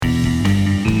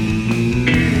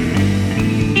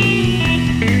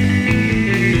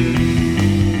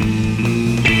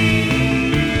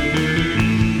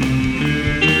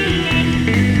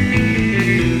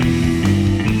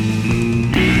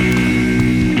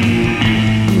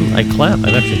clap. I'm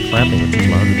actually clapping, which is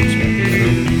louder than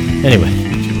snapping. Anyway.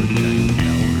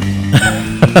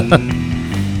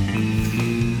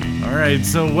 All right,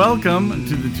 so welcome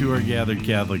to the Two Are Gathered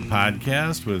Catholic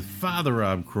podcast with Father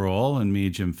Rob Kroll and me,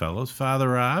 Jim Fellows. Father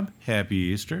Rob, happy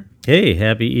Easter. Hey,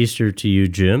 happy Easter to you,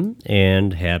 Jim,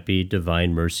 and happy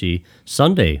Divine Mercy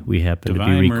Sunday. We happen to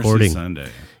be recording. Divine Mercy Sunday.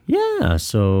 Yeah,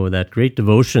 so that great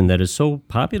devotion that is so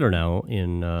popular now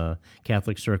in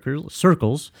Catholic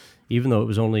circles, even though it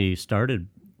was only started,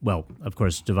 well, of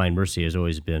course, Divine Mercy has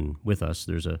always been with us.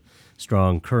 There's a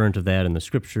strong current of that in the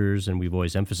Scriptures, and we've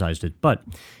always emphasized it. But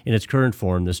in its current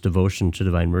form, this devotion to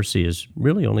Divine Mercy is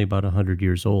really only about 100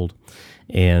 years old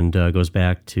and goes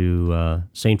back to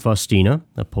St. Faustina,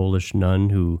 a Polish nun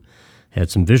who had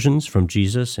some visions from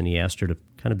Jesus, and he asked her to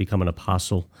kind of become an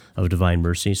apostle of Divine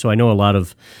Mercy. So I know a lot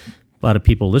of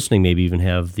people listening maybe even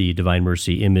have the Divine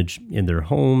Mercy image in their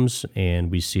homes, and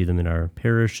we see them in our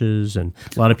parishes, and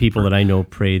a lot of people that I know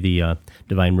pray the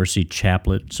Divine Mercy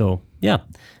chaplet. So, yeah,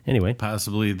 anyway.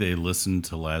 Possibly they listened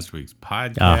to last week's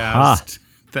podcast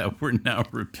that we're now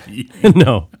repeating.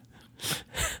 No.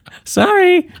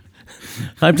 Sorry.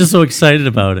 I'm just so excited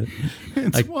about it.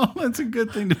 It's a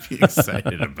good thing to be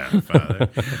excited about, Father.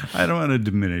 I don't want to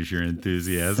diminish your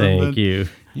enthusiasm. Thank you.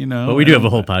 You know, but we do have a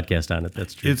whole podcast on it.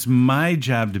 That's true. It's my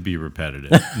job to be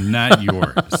repetitive, not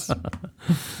yours.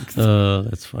 Oh,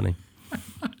 that's funny.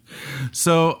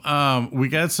 So we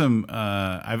got some.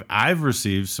 I've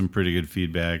received some pretty good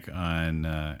feedback on.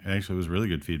 Actually, it was really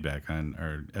good feedback on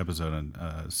our episode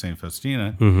on Saint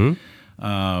Faustina. Mm-hmm.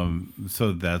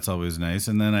 So that's always nice.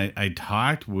 And then I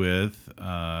talked with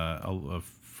a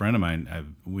friend of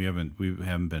mine. We haven't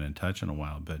been in touch in a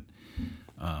while, but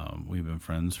we've been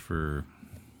friends for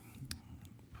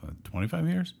 25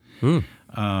 years.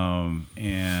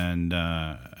 And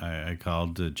I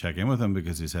called to check in with him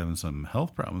because he's having some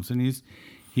health problems, and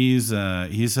he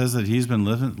says that he's been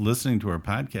listening to our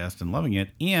podcast and loving it,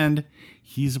 and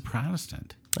he's a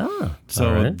Protestant. Oh,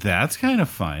 so right. That's kind of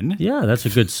fun. Yeah, that's a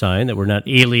good sign that we're not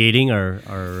alienating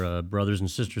our brothers and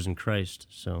sisters in Christ.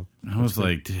 So I was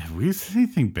like, did we say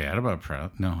anything bad about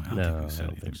Protestants? No, I don't think we said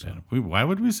anything bad. Why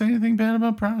would we say anything bad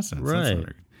about Protestants?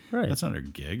 Right. That's not our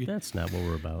gig. That's not what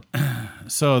we're about.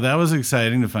 So that was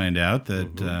exciting to find out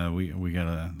that we got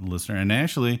a listener. And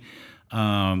actually,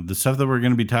 the stuff that we're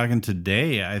going to be talking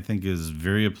today, I think, is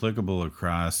very applicable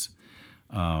across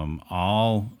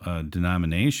all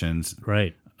denominations.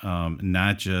 Right.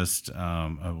 Not just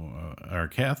our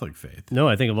Catholic faith. No,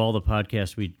 I think of all the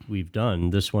podcasts we've done,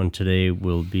 this one today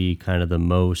will be kind of the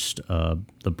most,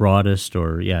 the broadest,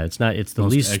 it's the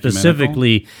Most least ecumenical?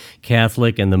 specifically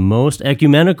Catholic and the most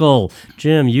ecumenical.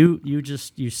 Jim, you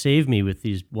save me with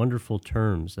these wonderful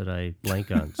terms that I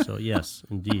blank on. So yes,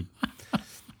 indeed.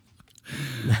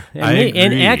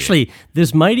 And actually,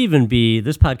 this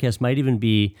podcast might even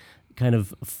be kind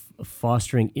of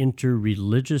fostering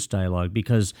interreligious dialogue,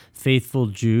 because faithful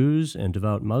Jews and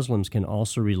devout Muslims can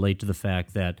also relate to the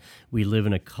fact that we live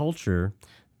in a culture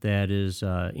that is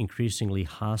increasingly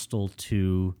hostile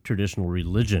to traditional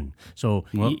religion. So,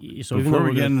 before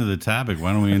we get into the topic,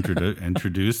 why don't we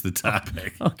introduce the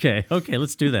topic? Okay,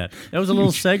 let's do that. That was a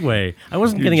little segue. I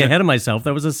wasn't getting ahead of myself.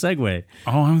 That was a segue.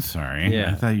 Oh, I'm sorry.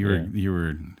 Yeah, I thought you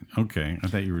were okay. I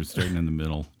thought you were starting in the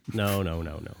middle. No.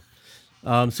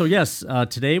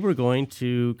 Today we're going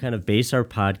to kind of base our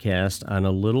podcast on a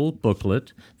little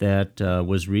booklet that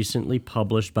was recently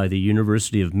published by the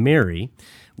University of Mary,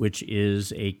 which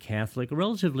is a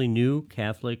relatively new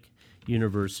Catholic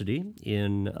university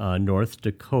in North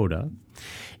Dakota.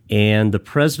 And the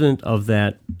president of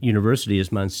that university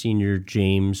is Monsignor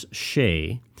James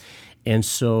Shea. And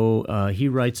so he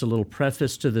writes a little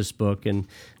preface to this book, and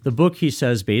the book, he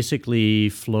says, basically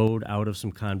flowed out of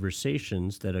some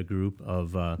conversations that a group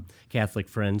of Catholic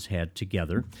friends had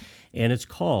together, and it's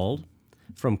called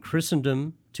From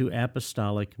Christendom to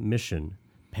Apostolic Mission,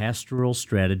 Pastoral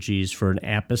Strategies for an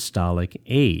Apostolic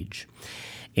Age.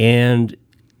 And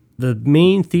the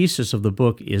main thesis of the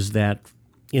book is that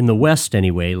in the West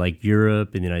anyway, like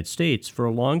Europe and the United States, for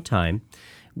a long time,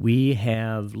 we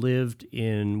have lived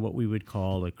in what we would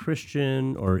call a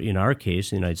Christian, or in our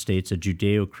case, in the United States, a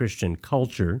Judeo-Christian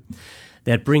culture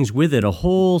that brings with it a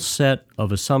whole set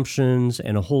of assumptions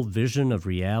and a whole vision of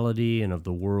reality and of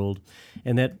the world.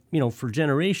 And that, for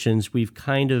generations, we've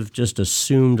kind of just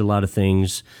assumed a lot of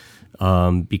things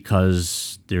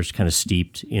because they're kind of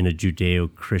steeped in a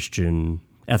Judeo-Christian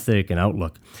ethic and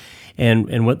outlook.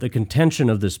 And what the contention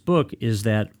of this book is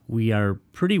that we are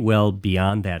pretty well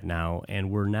beyond that now, and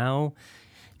we're now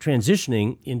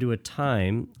transitioning into a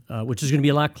time which is going to be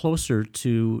a lot closer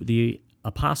to the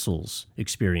apostles'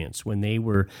 experience when they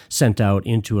were sent out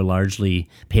into a largely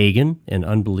pagan and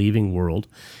unbelieving world.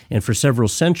 And for several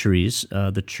centuries,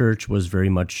 the church was very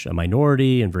much a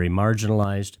minority and very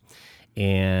marginalized.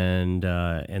 And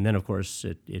then, of course,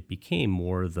 it became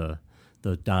more the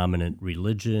dominant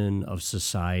religion of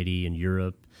society in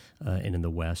Europe and in the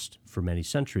West for many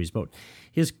centuries. But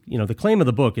the claim of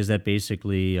the book is that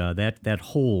basically that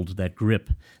hold, that grip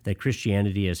that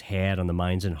Christianity has had on the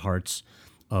minds and hearts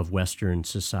of Western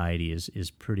society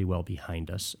is pretty well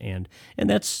behind us, and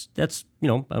that's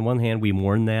on one hand we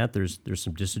mourn that there's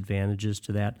some disadvantages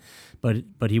to that,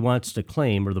 but he wants to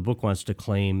claim, or the book wants to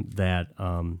claim, that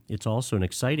it's also an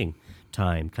exciting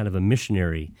time, kind of a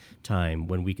missionary time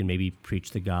when we can maybe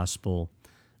preach the gospel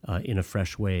in a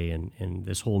fresh way, and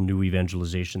this whole new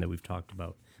evangelization that we've talked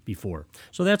about before.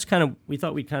 So that's we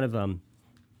thought we'd kind of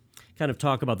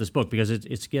talk about this book because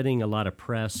it's getting a lot of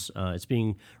press. It's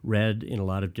being read in a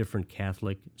lot of different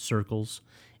Catholic circles,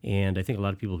 and I think a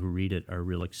lot of people who read it are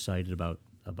real excited about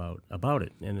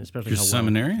it, and especially how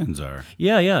seminarians are.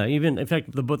 Yeah. Even in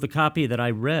fact, the copy that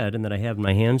I read and that I have in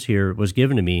my hands here was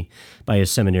given to me by a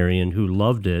seminarian who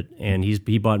loved it, and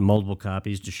he bought multiple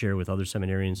copies to share with other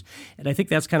seminarians. And I think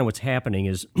that's kind of what's happening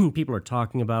is people are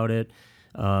talking about it,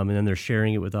 and then they're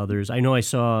sharing it with others. I know I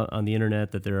saw on the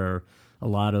internet that there are a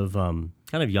lot of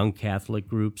kind of young Catholic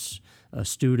groups,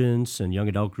 students and young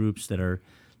adult groups that are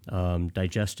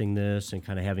digesting this and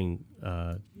kind of having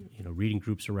reading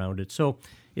groups around it. So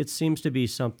it seems to be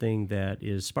something that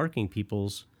is sparking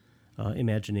people's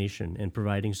imagination and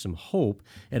providing some hope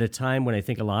at a time when I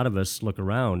think a lot of us look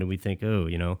around and we think,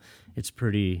 it's a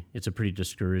pretty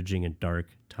discouraging and dark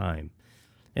time.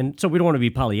 And so we don't want to be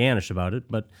Pollyannish about it,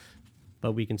 but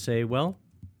we can say, well,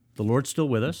 the Lord's still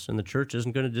with us, and the church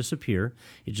isn't going to disappear.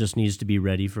 It just needs to be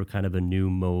ready for kind of a new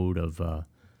mode of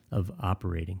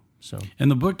operating. So,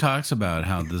 and the book talks about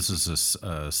how this is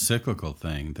a cyclical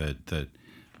thing. That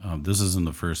this isn't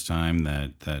the first time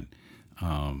that the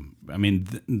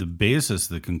basis,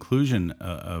 the conclusion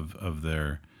of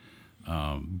their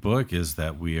book is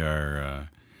that we are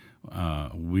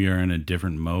in a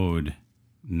different mode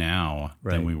now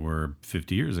than we were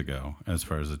 50 years ago, as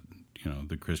far as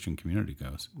the Christian community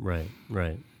goes. Right.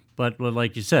 But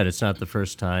like you said, it's not the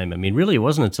first time. I mean, really, it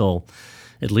wasn't until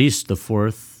at least the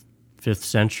 4th, 5th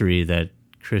century that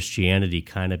Christianity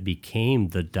kind of became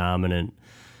the dominant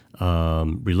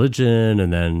religion,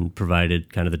 and then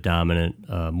provided kind of the dominant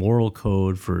moral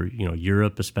code for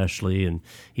Europe especially, and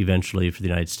eventually for the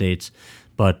United States.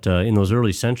 But in those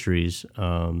early centuries,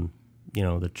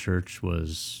 the church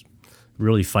was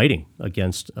really fighting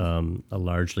against a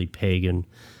largely pagan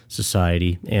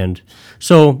society. And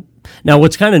so now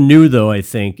what's kind of new, though, I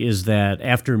think, is that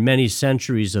after many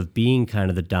centuries of being kind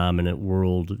of the dominant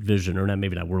world vision, or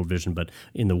maybe not world vision, but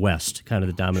in the West, kind of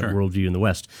the dominant worldview in the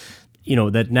West,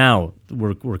 that now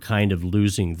we're kind of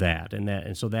losing that.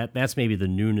 And so that's maybe the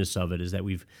newness of it, is that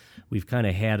we've kind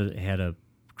of had a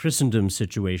Christendom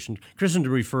situation,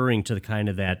 Christendom referring to the kind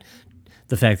of the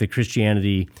fact that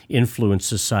Christianity influenced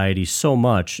society so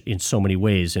much in so many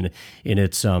ways, and in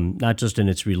its not just in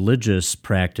its religious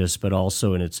practice, but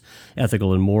also in its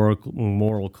ethical and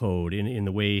moral code, in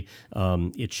the way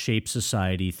it shapes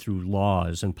society through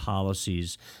laws and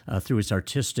policies, through its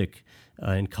artistic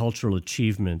and cultural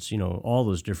achievements, all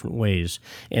those different ways.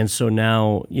 And so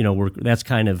now, that's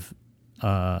kind of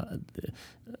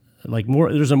like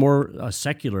more. There's a more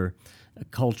secular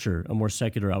culture, a more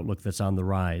secular outlook that's on the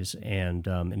rise, and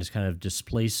is kind of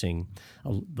displacing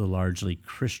the largely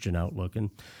Christian outlook.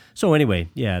 And so anyway,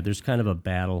 there's kind of a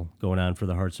battle going on for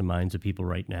the hearts and minds of people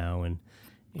right now. And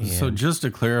so just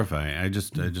to clarify, I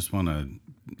just want to.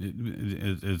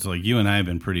 It's like you and I have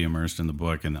been pretty immersed in the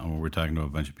book, and we're talking to a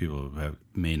bunch of people who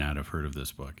may not have heard of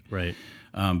this book, right?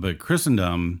 But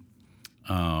Christendom,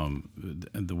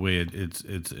 the way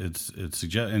it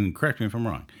suggests, and correct me if I'm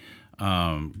wrong.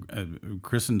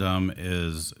 Christendom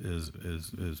is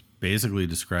basically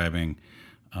describing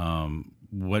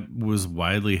what was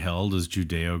widely held as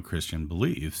Judeo-Christian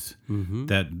beliefs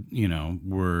that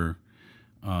were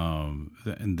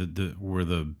were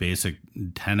the basic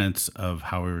tenets of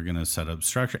how we were going to set up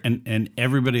structure, and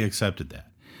everybody accepted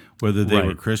that, whether they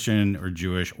were Christian or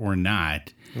Jewish or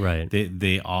not. Right.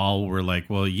 They all were like,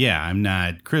 well, yeah, I'm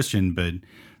not Christian, but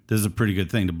this is a pretty good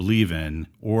thing to believe in,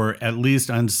 or at least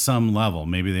on some level.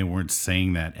 Maybe they weren't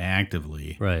saying that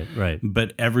actively. Right.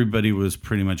 But everybody was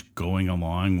pretty much going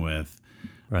along with,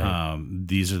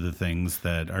 these are the things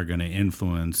that are going to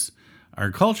influence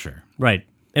our culture. Right.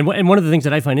 And one of the things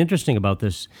that I find interesting about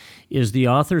this is the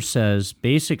author says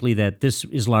basically that this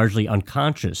is largely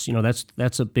unconscious.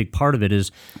 That's a big part of it,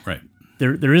 is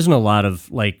there isn't a lot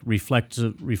of like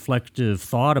reflective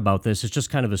thought about this. It's just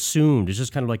kind of assumed. It's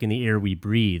just kind of like in the air we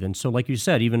breathe. And so, like you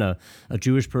said, even a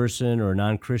Jewish person or a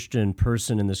non-Christian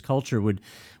person in this culture would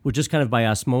just kind of by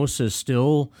osmosis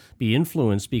still be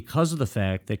influenced because of the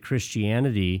fact that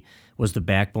Christianity was the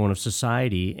backbone of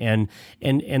society. And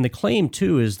the claim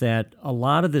too is that a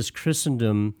lot of this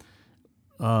Christendom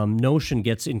notion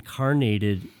gets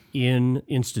incarnated in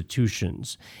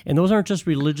institutions. And those aren't just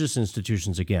religious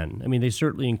institutions again. I mean, they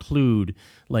certainly include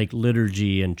like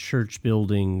liturgy and church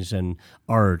buildings and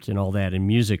art and all that and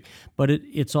music. But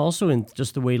it's also in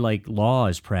just the way like law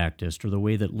is practiced or the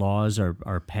way that laws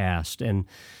are passed and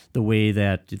the way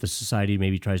that the society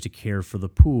maybe tries to care for the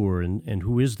poor and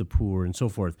who is the poor and so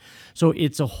forth. So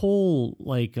it's a whole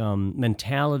like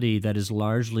mentality that is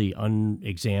largely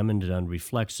unexamined and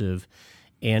unreflexive.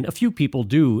 And a few people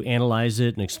do analyze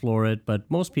it and explore it, but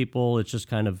most people, it's just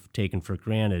kind of taken for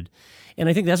granted. And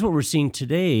I think that's what we're seeing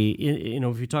today.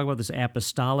 If you talk about this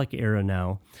apostolic era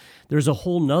now, there's a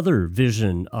whole nother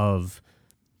vision of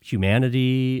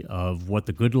humanity, of what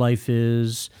the good life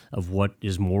is, of what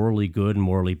is morally good and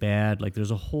morally bad. Like there's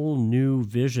a whole new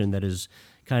vision that is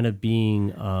kind of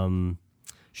being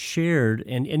shared,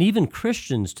 and even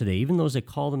Christians today, even those that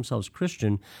call themselves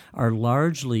Christian, are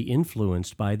largely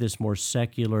influenced by this more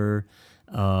secular,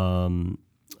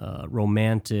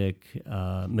 romantic,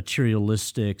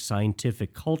 materialistic,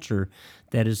 scientific culture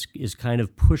that is kind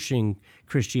of pushing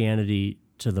Christianity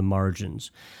to the margins.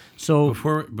 So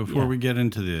before we get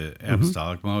into the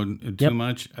apostolic mode too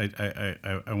much,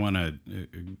 I want to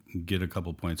get a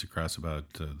couple points across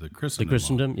about the Christendom. The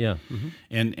Christendom, mode. yeah.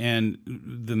 And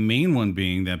the main one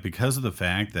being that because of the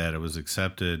fact that it was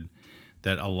accepted,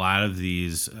 that a lot of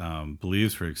these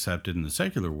beliefs were accepted in the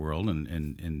secular world and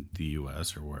in the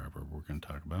U.S. or wherever we're going to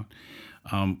talk about,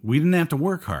 we didn't have to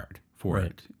work hard for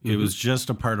it. It was just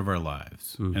a part of our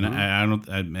lives. And I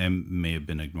may have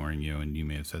been ignoring you, and you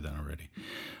may have said that already.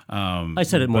 I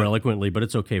said it more eloquently, but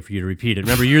it's okay for you to repeat it.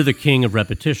 Remember, you're the king of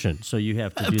repetition, so you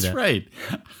have to do that. That's right.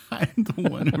 I'm the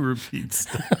one who repeats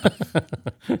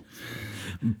stuff.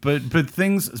 But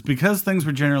because things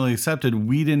were generally accepted,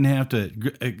 we didn't have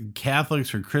to.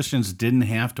 Catholics or Christians didn't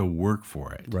have to work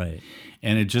for it, right?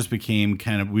 And it just became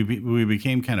kind of we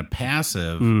became kind of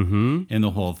passive in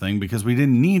the whole thing because we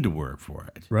didn't need to work for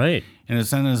it, right? And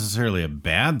it's not necessarily a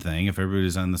bad thing if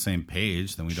everybody's on the same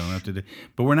page. Then we don't have to do.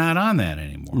 But we're not on that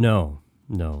anymore. No.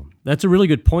 That's a really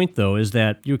good point, though, is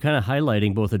that you're kind of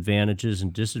highlighting both advantages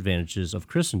and disadvantages of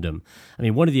Christendom. I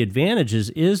mean, one of the advantages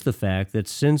is the fact that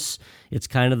since it's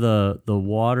kind of the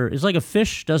water, it's like a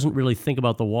fish doesn't really think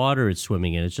about the water it's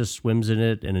swimming in. It just swims in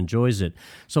it and enjoys it.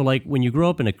 So, like, when you grow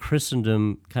up in a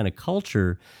Christendom kind of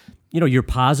culture, you're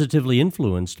positively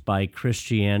influenced by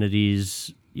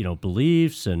Christianity's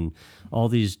beliefs and all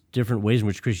these different ways in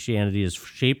which Christianity is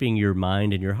shaping your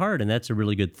mind and your heart, and that's a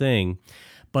really good thing.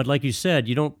 But like you said,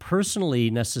 you don't personally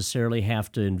necessarily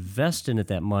have to invest in it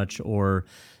that much, or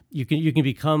you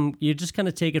just kind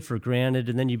of take it for granted,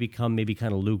 and then you become maybe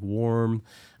kind of lukewarm.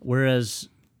 Whereas,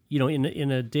 in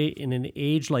an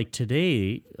age like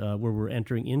today, where we're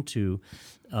entering into,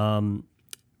 to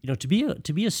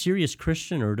be a serious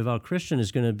Christian or a devout Christian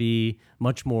is going to be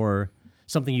much more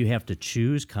something you have to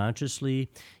choose consciously.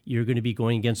 You're going to be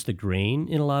going against the grain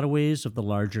in a lot of ways of the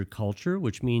larger culture,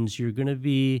 which means you're going to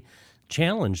be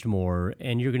challenged more,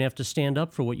 and you're going to have to stand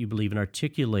up for what you believe and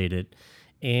articulate it,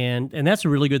 and that's a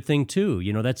really good thing too.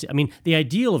 The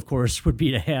ideal, of course, would be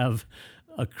to have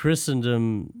a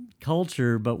Christendom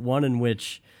culture, but one in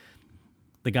which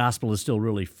the gospel is still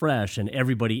really fresh, and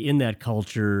everybody in that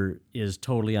culture is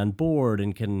totally on board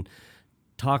and can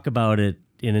talk about it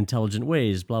in intelligent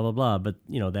ways. Blah blah blah. But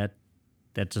that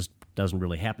just doesn't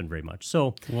really happen very much.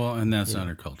 So and that's not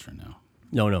our culture now.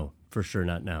 No. For sure,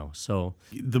 not now. So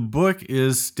the book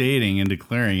is stating and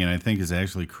declaring, and I think is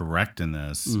actually correct in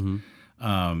this, in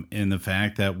the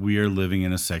fact that we are living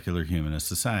in a secular humanist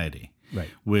society, right?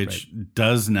 Which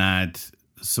does not.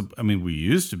 We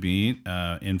used to be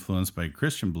influenced by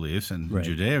Christian beliefs and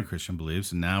Judeo-Christian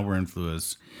beliefs, and now we're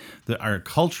influenced. Our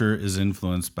culture is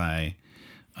influenced by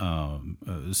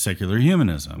secular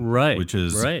humanism, right? Which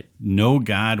is no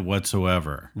God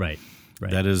whatsoever, right?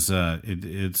 That is,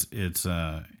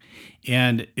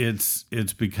 and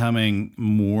it's becoming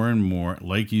more and more,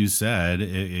 like you said,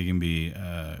 it can be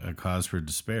a cause for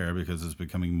despair because it's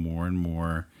becoming more and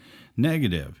more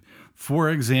negative.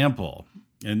 For example,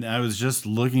 and I was just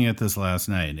looking at this last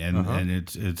night, and I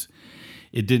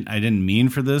didn't mean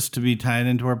for this to be tied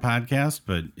into our podcast,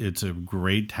 but it's a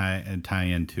great tie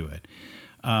into it.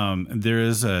 There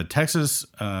is a Texas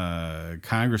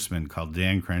congressman called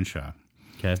Dan Crenshaw.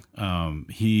 Okay.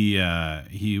 He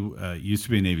used to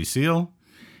be a Navy SEAL.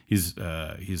 He's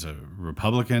a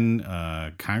Republican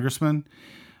congressman.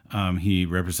 He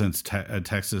represents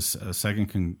Texas'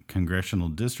 2nd Congressional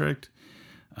District.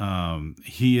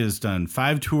 He has done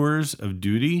 5 tours of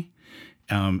duty.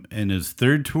 In his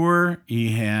 3rd tour,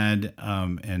 he had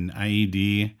an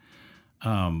IED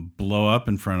blow up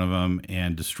in front of him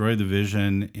and destroy the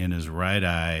vision in his right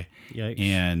eye. Yikes.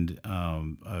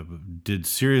 And did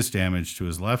serious damage to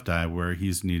his left eye where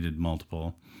he's needed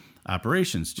multiple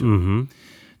operations to.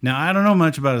 Now, I don't know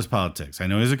much about his politics. I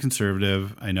know he's a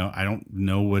conservative. I don't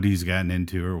know what he's gotten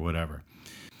into or whatever.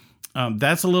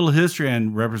 That's a little history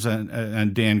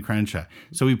on Dan Crenshaw.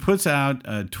 So he puts out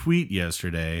a tweet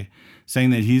yesterday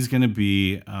saying that he's going to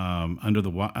be under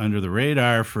the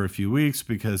radar for a few weeks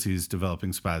because he's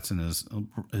developing spots in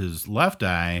his left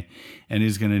eye, and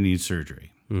he's going to need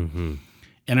surgery. And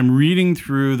I'm reading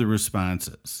through the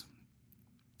responses,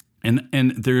 and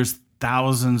there's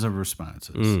thousands of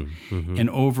responses, and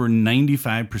over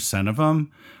 95% of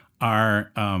them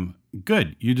are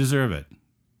good. You deserve it.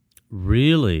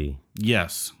 Really?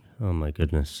 Yes. Oh, my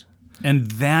goodness.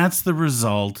 And that's the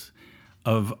result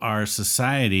of our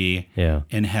society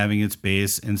and having its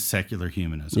base in secular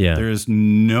humanism. Yeah. There is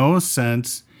no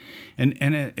sense, and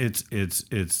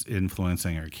it's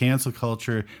influencing our cancel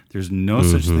culture. There's no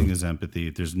such thing as empathy.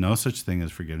 There's no such thing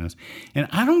as forgiveness. And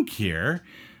I don't care.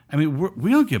 I mean,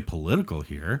 we don't get political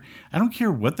here. I don't care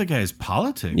what the guy's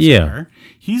politics are.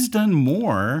 He's done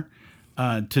more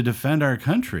to defend our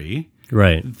country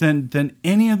than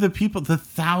any of the people, the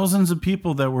thousands of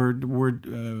people that were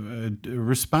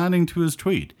responding to his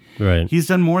tweet. Right. He's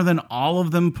done more than all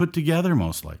of them put together,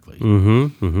 most likely.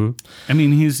 I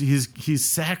mean, he's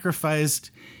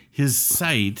sacrificed his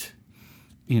sight,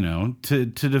 to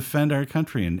defend our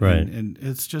country, and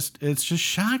it's just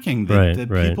shocking that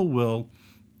people will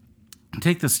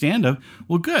take the stand of,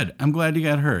 well, good. I'm glad you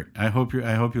got hurt. I hope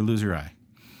you lose your eye.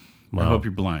 Wow. I hope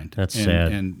you're blind. That's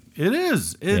sad. And it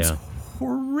is. It's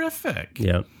horrific.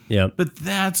 Yeah. But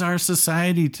that's our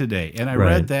society today. And I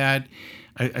read that.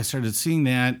 I started seeing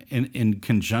that in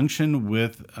conjunction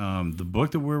with the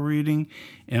book that we're reading.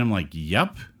 And I'm like,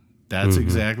 yep, that's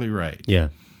exactly right. Yeah.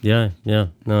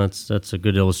 No, that's a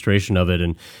good illustration of it.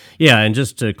 And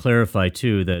just to clarify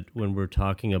too, that when we're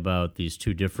talking about these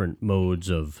two different modes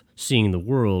of seeing the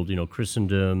world,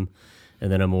 Christendom, and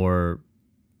then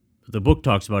the book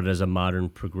talks about it as a modern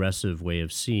progressive way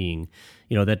of seeing,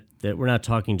 that we're not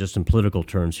talking just in political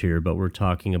terms here, but we're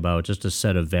talking about just a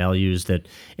set of values that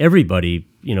everybody,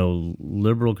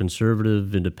 liberal,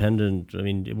 conservative, independent, I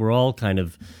mean, we're all kind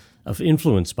of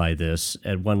influenced by this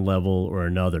at one level or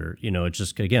another. It's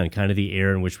just, again, kind of the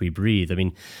air in which we breathe. I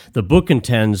mean, the book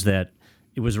contends that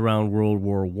it was around World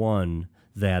War I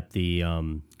that the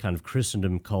kind of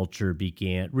Christendom culture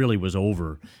really was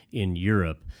over in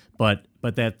Europe. But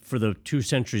that for the 2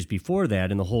 centuries before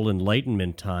that, in the whole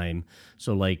Enlightenment time,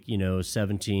 so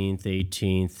 17th,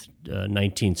 18th,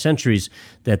 19th centuries,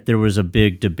 that there was a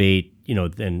big debate,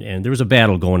 and there was a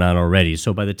battle going on already.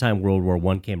 So by the time World War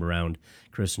I came around,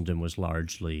 Christendom was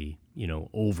largely,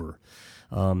 over.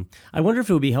 I wonder if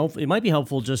it would be helpful. It might be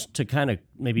helpful just to kind of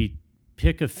maybe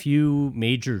pick a few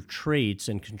major traits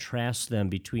and contrast them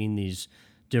between these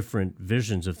different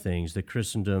visions of things, the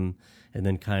Christendom and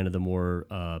then kind of the more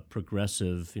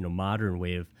progressive, modern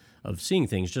way of seeing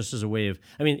things, just as a way of,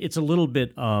 I mean, it's a little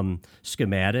bit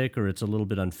schematic, or it's a little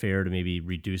bit unfair to maybe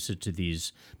reduce it to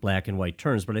these black and white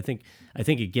terms, but I think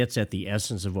it gets at the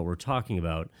essence of what we're talking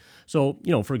about. So,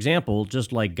 for example,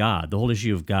 just like God, the whole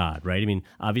issue of God, right? I mean,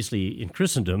 obviously in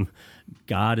Christendom,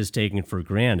 God is taken for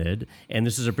granted, and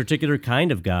this is a particular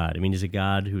kind of God. I mean, he's a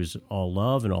God who is all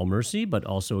love and all mercy, but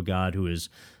also a God who is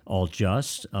all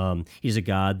just. He's a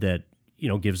God that,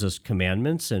 gives us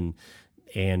commandments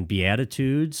and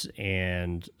beatitudes,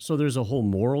 and so there's a whole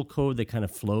moral code that kind of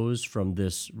flows from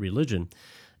this religion.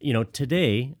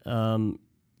 Today,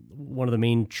 one of the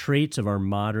main traits of our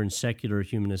modern secular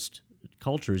humanist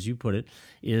culture, as you put it,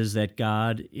 is that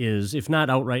God is, if not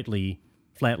outrightly,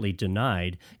 flatly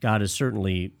denied, God is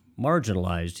certainly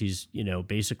marginalized. He's,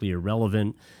 basically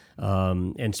irrelevant,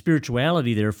 and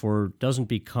spirituality, therefore, doesn't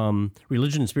become,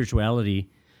 religion and spirituality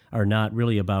are not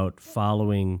really about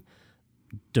following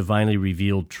divinely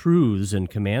revealed truths and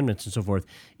commandments and so forth.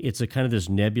 It's a kind of this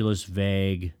nebulous,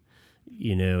 vague,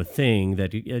 thing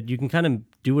that you can kind of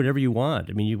do whatever you want.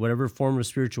 I mean, whatever form of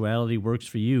spirituality works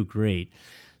for you, great.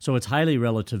 So it's highly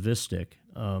relativistic.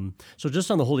 So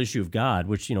just on the whole issue of God,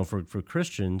 which, for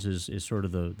Christians is sort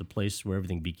of the place where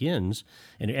everything begins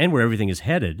and where everything is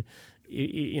headed,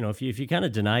 if you kind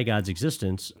of deny God's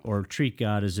existence or treat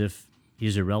God as if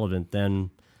he's irrelevant,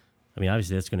 then, I mean,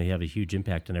 obviously that's going to have a huge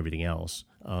impact on everything else.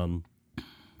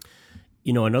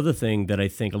 Another thing that I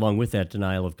think, along with that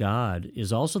denial of God,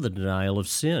 is also the denial of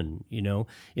sin.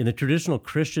 In the traditional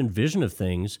Christian vision of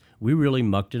things, we really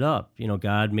mucked it up.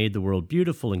 God made the world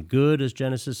beautiful and good, as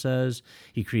Genesis says.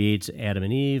 He creates Adam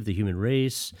and Eve, the human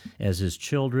race, as his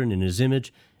children in his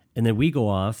image. And then we go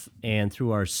off, and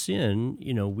through our sin,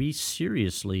 we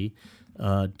seriously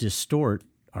distort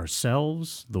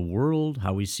ourselves, the world,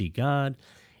 how we see God.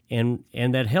 And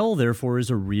that hell, therefore, is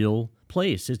a real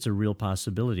place. It's a real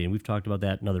possibility. And we've talked about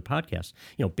that in other podcasts.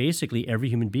 Basically every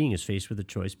human being is faced with a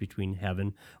choice between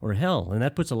heaven or hell. And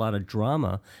that puts a lot of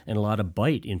drama and a lot of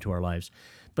bite into our lives.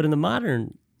 But in the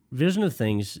modern vision of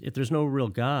things, if there's no real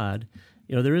God,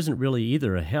 there isn't really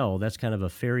either a hell. That's kind of a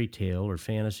fairy tale or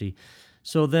fantasy.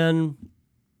 So then,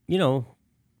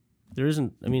 there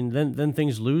isn't, then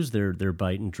things lose their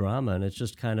bite and drama. And it's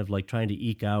just kind of like trying to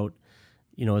eke out,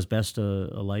 as best a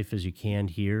life as you can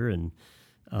here. And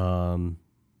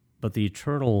but the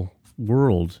eternal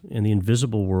world and the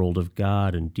invisible world of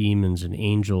God and demons and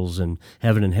angels and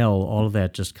heaven and hell, all of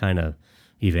that just kind of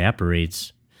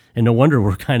evaporates. And no wonder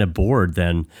we're kind of bored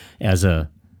then as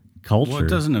a culture. Well, it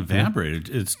doesn't evaporate;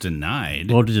 it's denied.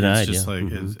 Well, denied. It's just yeah.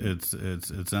 like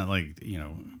it's not like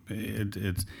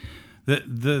it's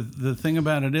the thing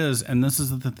about it is, and this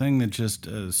is the thing that just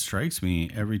strikes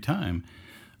me every time,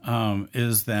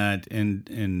 is that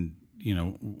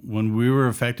when we were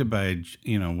affected by,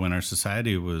 when our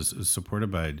society was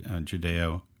supported by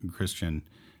Judeo-Christian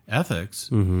ethics,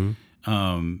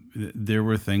 there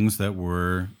were things that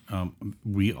were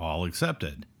we all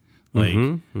accepted. Like,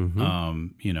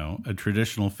 a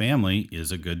traditional family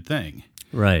is a good thing.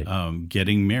 Right.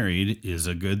 Getting married is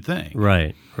a good thing.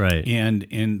 Right. And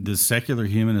in the secular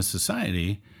humanist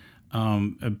society,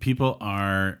 people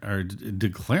are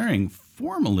declaring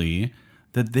formally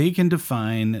that they can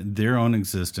define their own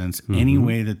existence any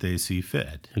way that they see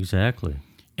fit. Exactly.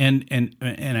 And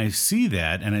I see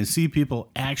that, and I see people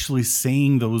actually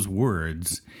saying those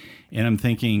words, and I'm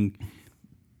thinking,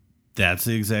 that's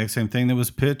the exact same thing that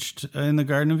was pitched in the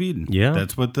Garden of Eden. Yeah,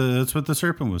 that's what the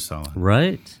serpent was selling.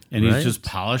 Right. And he's just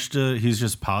polished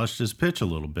his pitch a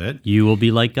little bit. You will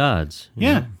be like gods.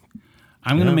 Yeah.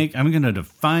 I'm gonna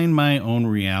define my own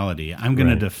reality. I'm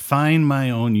gonna define my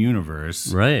own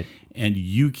universe. Right. And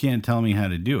you can't tell me how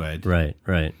to do it. Right.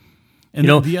 And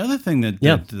the other thing that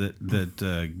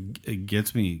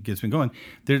gets me going,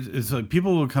 it's like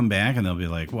people will come back and they'll be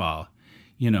like, well,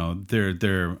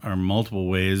 there are multiple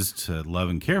ways to love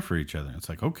and care for each other. It's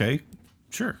like, okay,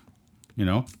 sure.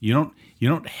 You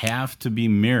don't have to be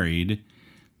married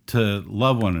to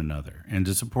love one another and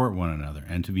to support one another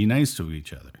and to be nice to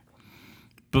each other.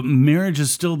 But marriage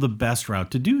is still the best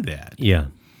route to do that. Yeah.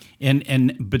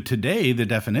 But today the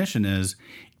definition is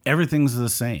everything's the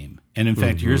same. And in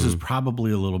fact, yours is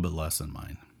probably a little bit less than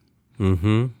mine.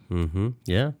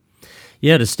 Yeah.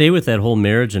 Yeah, to stay with that whole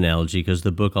marriage analogy, because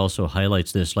the book also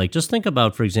highlights this, like just think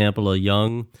about, for example, a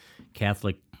young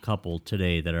Catholic couple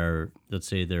today that are, let's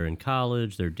say they're in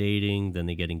college, they're dating, then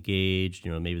they get engaged,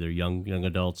 maybe they're young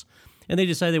adults, and they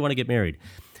decide they want to get married.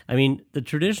 I mean, the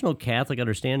traditional Catholic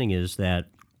understanding is that,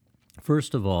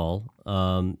 first of all,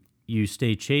 you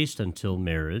stay chaste until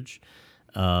marriage,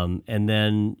 and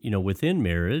then, within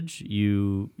marriage,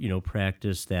 you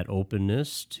practice that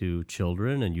openness to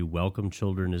children, and you welcome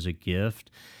children as a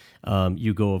gift.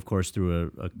 You go, of course,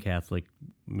 through a Catholic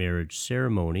marriage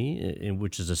ceremony,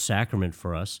 which is a sacrament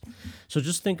for us. So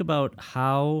just think about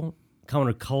how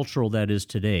countercultural that is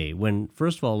today, when,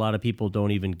 first of all, a lot of people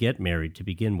don't even get married to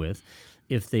begin with.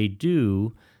 If they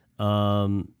do,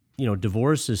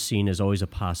 divorce is seen as always a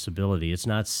possibility. It's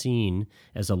not seen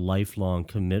as a lifelong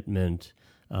commitment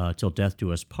till death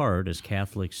do us part, as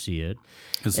Catholics see it.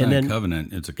 It's not a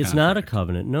covenant, it's a contract. It's not a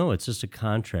covenant, no, it's just a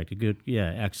contract.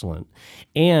 Excellent.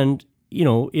 And,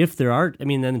 if there are,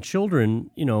 then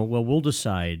children, we'll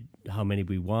decide how many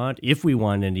we want, if we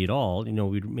want any at all.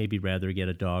 We'd maybe rather get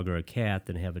a dog or a cat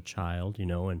than have a child,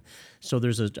 and so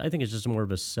I think it's just more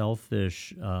of a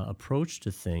selfish approach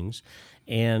to things.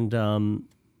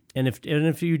 And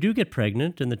if you do get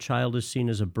pregnant and the child is seen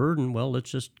as a burden, well,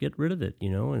 let's just get rid of it,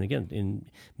 And again,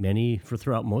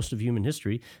 throughout most of human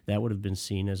history, that would have been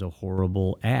seen as a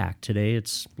horrible act. Today,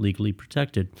 it's legally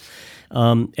protected.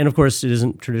 And of course, it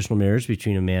isn't traditional marriage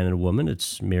between a man and a woman.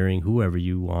 It's marrying whoever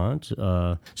you want.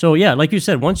 So yeah, like you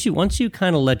said, once you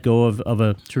kind of let go of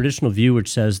a traditional view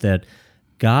which says that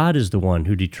God is the one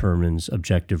who determines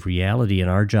objective reality, and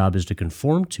our job is to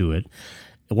conform to it.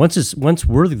 Once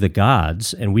we're the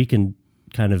gods and we can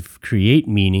kind of create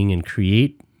meaning and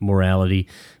create morality,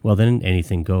 well, then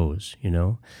anything goes,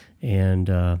 And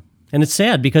it's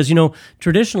sad because,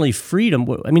 traditionally freedom,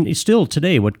 I mean, still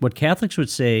today, what Catholics would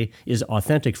say is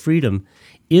authentic freedom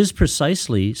is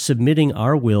precisely submitting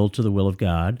our will to the will of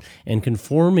God and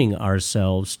conforming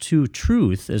ourselves to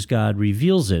truth as God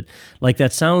reveals it. Like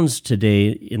that sounds today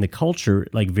in the culture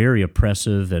like very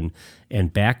oppressive and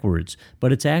backwards,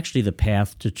 but it's actually the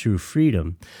path to true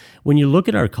freedom. When you look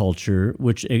at our culture,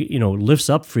 which lifts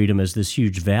up freedom as this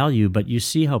huge value, but you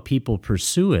see how people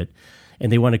pursue it and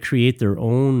they want to create their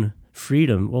own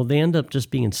freedom, well, they end up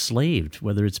just being enslaved,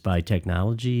 whether it's by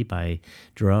technology, by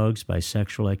drugs, by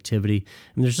sexual activity.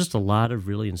 And there's just a lot of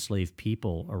really enslaved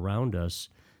people around us,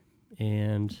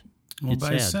 and it's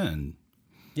by sad. sin.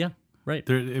 Yeah, right.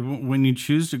 When you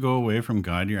choose to go away from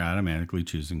God, you're automatically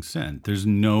choosing sin. There's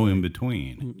no in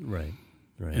between. Right.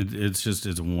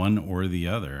 It's one or the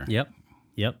other. Yep.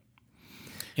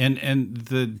 And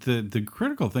the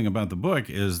critical thing about the book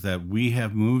is that we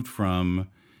have moved from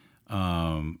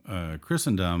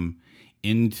Christendom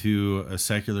into a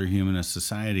secular humanist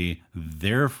society.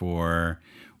 Therefore,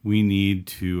 we need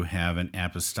to have an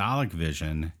apostolic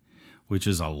vision, which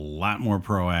is a lot more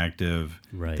proactive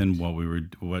than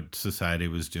what society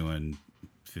was doing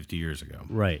 50 years ago.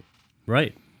 Right.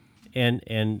 And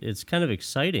it's kind of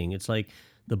exciting. It's like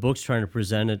the book's trying to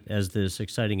present it as this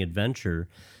exciting adventure,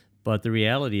 but the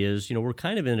reality is, we're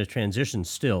kind of in a transition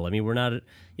still. I mean, we're not,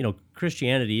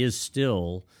 Christianity is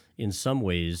still in some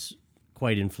ways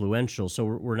quite influential. So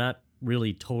we're not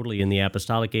really totally in the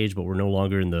apostolic age, but we're no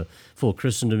longer in the full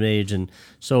Christendom age. And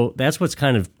so that's what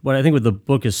I think what the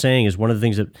book is saying is one of the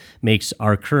things that makes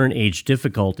our current age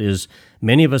difficult is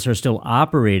many of us are still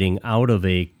operating out of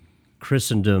a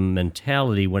Christendom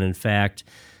mentality when in fact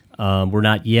we're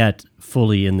not yet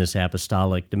fully in this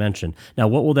apostolic dimension. Now,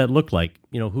 what will that look like?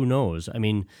 Who knows? I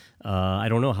mean, I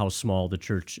don't know how small the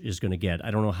church is going to get. I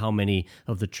don't know how many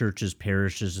of the church's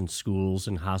parishes and schools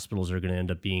and hospitals are going to end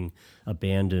up being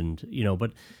abandoned.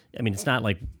 But I mean, it's not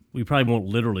like we probably won't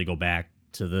literally go back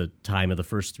to the time of the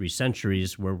first 3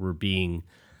 centuries where we're being,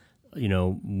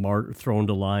 thrown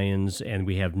to lions and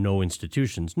we have no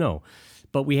institutions. No.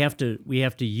 But we have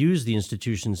to use the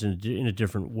institutions in a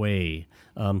different way.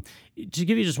 To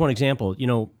give you just one example,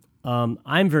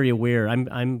 I'm very aware.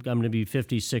 I'm going to be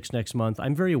 56 next month.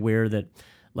 I'm very aware that,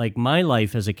 like, my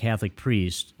life as a Catholic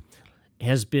priest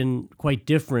has been quite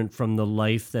different from the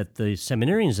life that the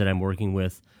seminarians that I'm working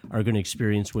with are going to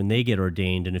experience when they get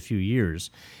ordained in a few years,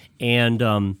 and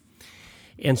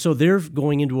so they're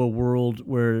going into a world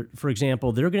where, for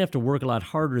example, they're going to have to work a lot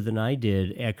harder than I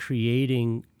did at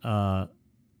creating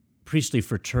priestly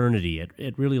fraternity,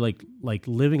 at really like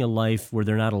living a life where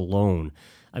they're not alone.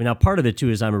 I mean, now part of it too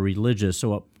is I'm a religious,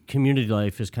 so community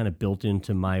life is kind of built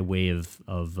into my way of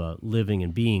living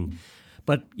and being.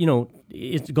 But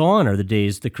it's gone are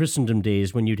the Christendom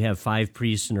days when you'd have 5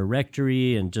 priests in a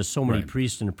rectory and just so many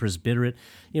priests in a presbyterate.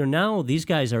 Now these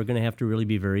guys are going to have to really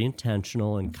be very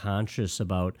intentional and conscious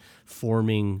about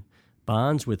forming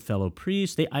bonds with fellow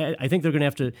priests. I think they're going to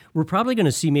have to. We're probably going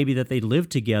to see maybe that they live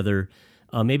together.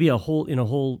 Maybe in a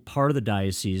whole part of the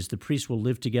diocese, the priests will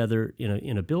live together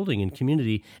in a building in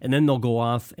community, and then they'll go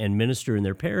off and minister in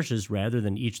their parishes rather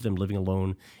than each of them living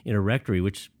alone in a rectory.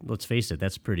 Which, let's face it,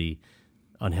 that's pretty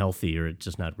unhealthy, or it's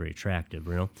just not very attractive.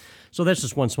 So that's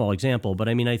just one small example. But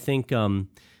I mean, I think, the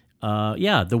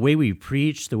way we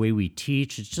preach, the way we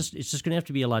teach, it's just going to have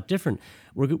to be a lot different.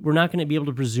 We're not going to be able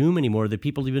to presume anymore that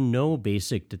people even know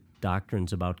basic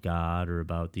doctrines about God or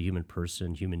about the human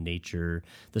person, human nature,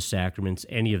 the sacraments,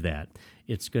 any of that.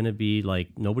 It's going to be like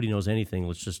nobody knows anything.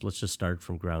 Let's just start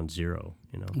from ground zero.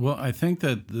 Well, I think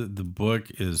that the book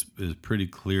is pretty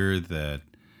clear that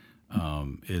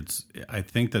I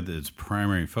think that its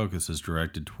primary focus is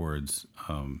directed towards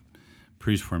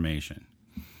priest formation.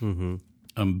 Mm-hmm.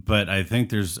 But I think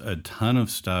there's a ton of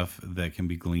stuff that can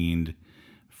be gleaned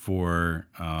for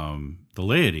the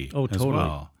laity as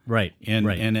well. Right. And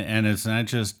it's not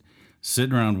just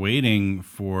sitting around waiting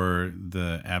for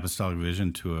the apostolic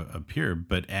vision to appear,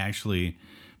 but actually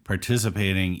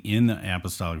participating in the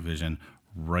apostolic vision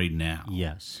right now.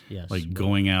 Yes. Like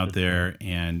going out there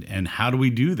and how do we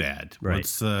do that? Right.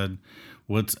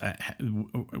 What's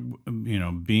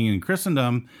being in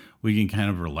Christendom, we can kind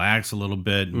of relax a little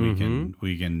bit. And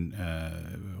we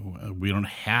don't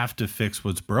have to fix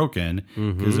what's broken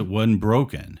because it wasn't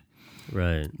broken.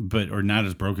 Right. Or not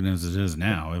as broken as it is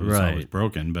now. It was always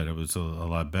broken, but it was a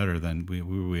lot better than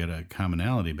we had a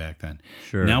commonality back then.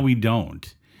 Sure. Now we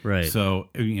don't. Right. So,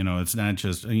 it's not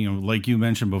just, like you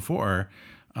mentioned before,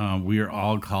 we are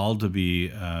all called to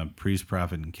be priest,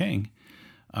 prophet, and king.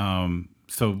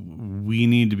 So we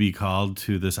need to be called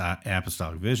to this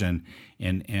apostolic vision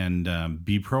and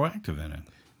be proactive in it.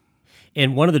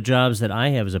 And one of the jobs that I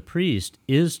have as a priest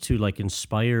is to like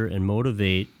inspire and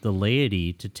motivate the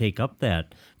laity to take up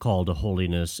that call to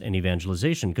holiness and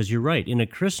evangelization. Because you're right, in a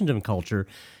Christendom culture,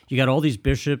 you got all these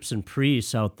bishops and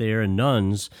priests out there and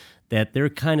nuns that they're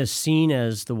kind of seen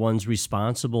as the ones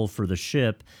responsible for the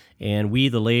ship. And we,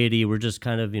 the laity, we're just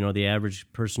kind of, the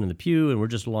average person in the pew, and we're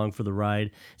just along for the ride.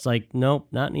 It's like, nope,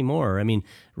 not anymore. I mean,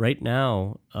 right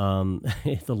now,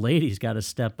 the laity's got to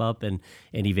step up and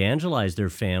evangelize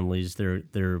their families, their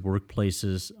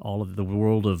workplaces, all of the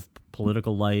world of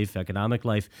political life, economic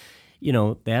life.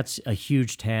 That's a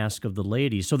huge task of the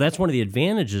laity. So that's one of the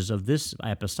advantages of this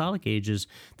apostolic age is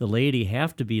the laity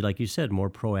have to be, like you said, more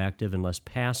proactive and less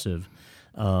passive,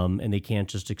 and they can't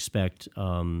just expect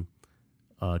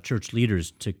church leaders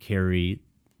to carry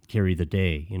the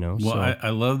day, Well, So, I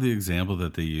love the example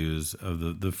that they use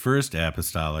of the first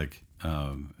apostolic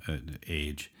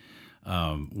age,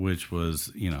 which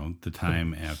was, the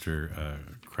time after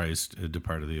Christ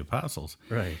departed the apostles.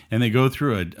 Right. And they go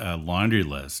through a laundry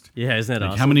list. Yeah, isn't that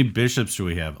awesome? How many bishops do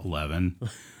we have? 11.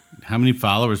 How many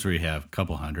followers do we have? A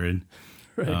couple hundred.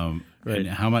 Right. Right. And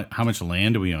how much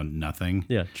land do we own? Nothing.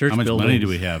 Yeah, church How much buildings. money do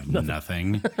we have?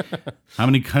 Nothing. How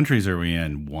many countries are we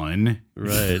in? One.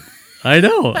 Right. I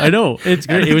know. It's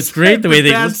great. It was great the way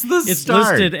That's the it's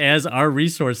start. listed as our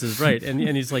resources, right? And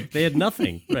he's like, they had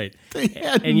nothing, right? They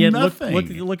had and yet nothing.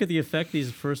 look at the effect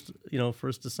these first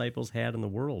disciples had in the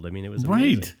world. I mean, it was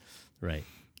Right. amazing. Right.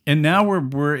 And now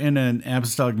we're in an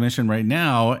apostolic mission right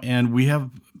now, and we have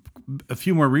a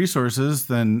few more resources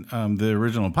than the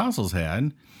original apostles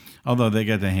had. Although they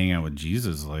got to hang out with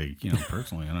Jesus,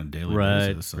 personally on a daily Right,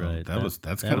 basis. So right. that's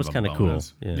That kind was of a kinda cool.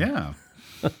 bonus. Yeah.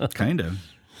 Kind of.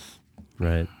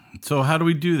 Right. So how do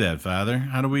we do that, Father?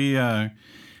 How do we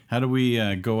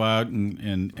go out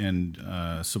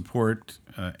and support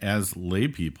as lay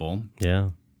people, Yeah.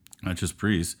 not just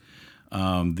priests,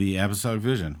 the apostolic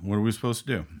vision? What are we supposed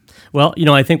to do? Well,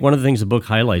 I think one of the things the book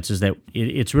highlights is that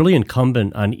it's really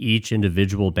incumbent on each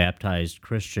individual baptized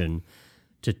Christian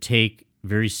to take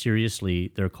very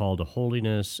seriously their call to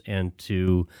holiness and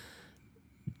to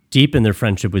deepen their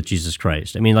friendship with Jesus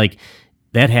Christ. I mean,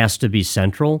 that has to be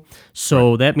central.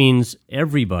 So that means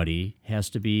everybody has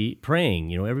to be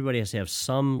praying. Everybody has to have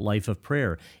some life of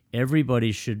prayer.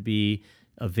 Everybody should be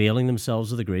availing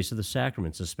themselves of the grace of the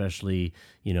sacraments, especially,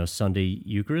 Sunday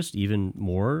Eucharist, even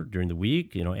more during the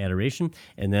week, adoration,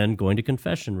 and then going to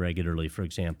confession regularly, for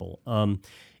example.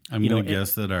 I'm going to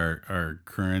guess that our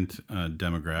current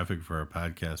demographic for our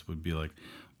podcast would be like,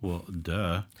 well,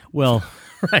 duh. Well,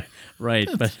 right.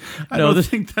 But I don't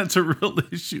think that's a real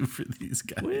issue for these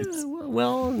guys.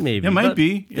 Well, maybe. It might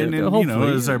be. And then,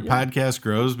 hopefully, as our podcast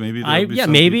grows, maybe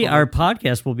maybe people our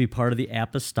podcast will be part of the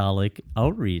apostolic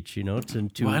outreach, to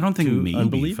Well, I don't think maybe,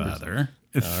 unbelievers. Father.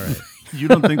 All right. You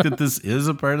don't think that this is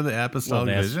a part of the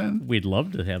apostolic vision? We'd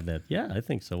love to have that. Yeah, I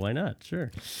think so. Why not?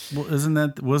 Sure. Well,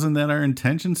 wasn't that our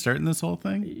intention starting this whole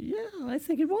thing? Yeah, I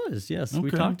think it was. Yes, we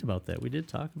Okay. talked about that. We did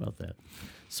talk about that.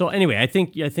 So anyway, I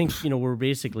think we're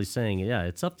basically saying,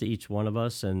 it's up to each one of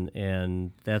us,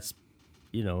 and that's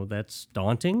that's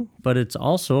daunting, but it's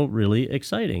also really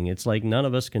exciting. It's like none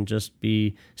of us can just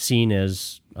be seen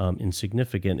as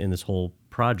insignificant in this whole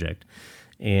project,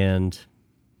 and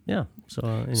yeah. So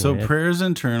anyway, So prayer is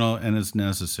internal and it's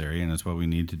necessary, and it's what we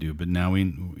need to do. But now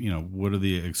what are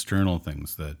the external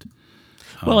things that?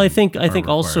 Well, I think required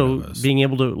also of us? being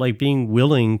able to being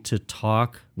willing to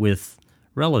talk with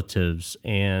relatives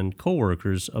and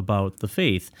coworkers about the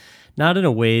faith, not in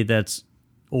a way that's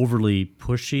overly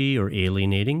pushy or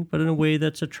alienating, but in a way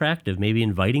that's attractive. Maybe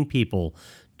inviting people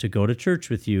to go to church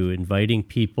with you, inviting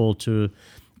people to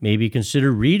maybe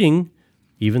consider reading,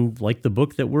 even like the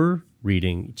book that we're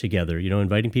reading together,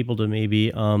 inviting people to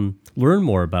maybe learn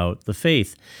more about the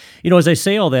faith. As I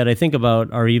say all that, I think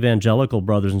about our evangelical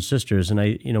brothers and sisters,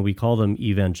 and we call them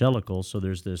evangelical, so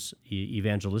there's this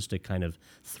evangelistic kind of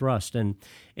thrust. And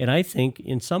I think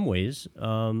in some ways,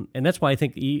 and that's why I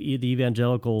think the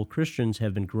evangelical Christians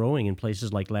have been growing in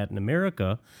places like Latin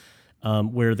America,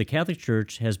 where the Catholic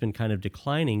Church has been kind of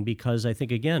declining, because I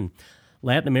think, again,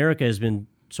 Latin America has been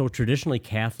so traditionally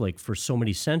Catholic for so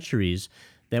many centuries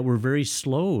that we're very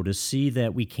slow to see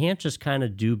that we can't just kind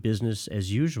of do business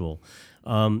as usual.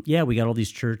 We got all these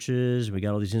churches, we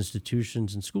got all these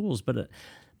institutions and schools, but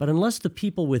unless the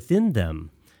people within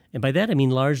them, and by that I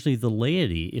mean largely the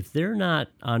laity, if they're not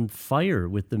on fire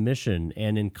with the mission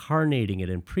and incarnating it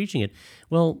and preaching it,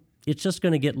 well, it's just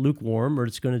going to get lukewarm or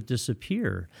it's going to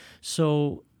disappear.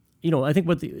 So I think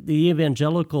what the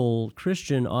evangelical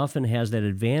Christian often has that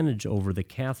advantage over the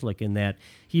Catholic in that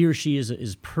he or she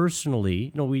is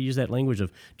personally, we use that language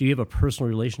of, do you have a personal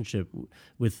relationship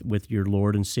with your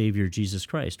Lord and Savior Jesus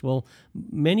Christ? Well,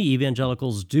 many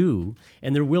evangelicals do,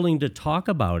 and they're willing to talk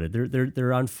about it.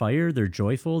 They're on fire, they're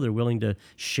joyful, they're willing to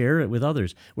share it with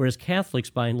others. Whereas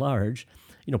Catholics, by and large,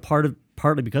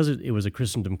 partly because it was a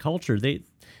Christendom culture, they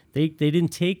didn't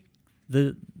take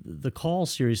the call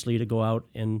seriously to go out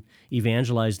and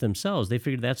evangelize themselves. They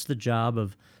figured that's the job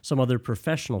of some other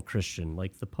professional Christian,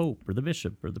 like the Pope or the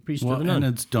Bishop or the priest or the nun.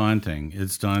 And it's daunting.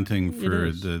 It's daunting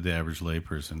for the average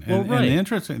layperson. And, right.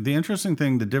 and the interesting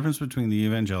thing, the difference between the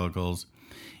evangelicals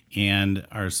and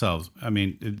ourselves,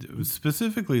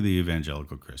 specifically the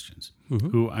evangelical Christians,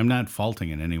 who I'm not faulting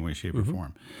in any way, shape, or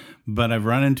form, but I've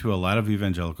run into a lot of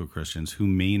evangelical Christians who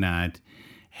may not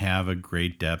have a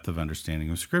great depth of understanding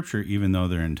of Scripture, even though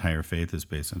their entire faith is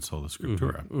based on sola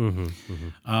scriptura.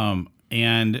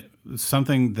 And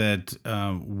something that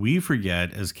we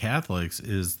forget as Catholics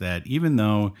is that even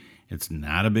though it's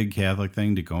not a big Catholic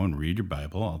thing to go and read your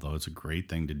Bible, although it's a great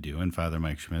thing to do, and Father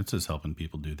Mike Schmitz is helping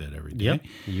people do that every day.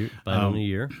 Yep, Bible in a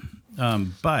year.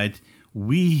 But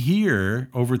we hear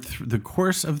over the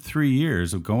course of 3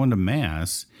 years of going to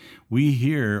Mass, we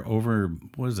hear over,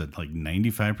 what is it, like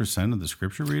 95% of the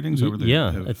Scripture readings over the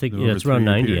I think it's around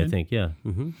 90. Period? I think, yeah.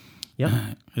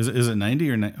 Yeah. Is it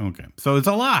 90 or 90? Okay, so it's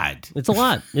a lot. It's a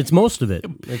lot. It's most of it.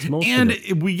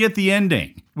 And we get the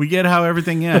ending. We get how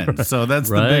everything ends. So that's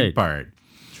the big part.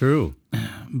 True.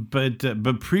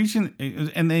 But preaching,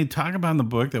 and they talk about in the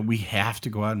book that we have to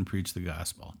go out and preach the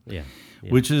gospel. Yeah.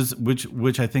 Which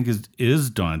I think is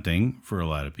daunting for a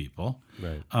lot of people.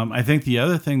 Right. I think the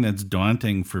other thing that's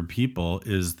daunting for people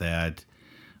is that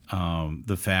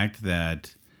the fact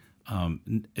that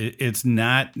it's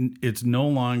no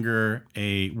longer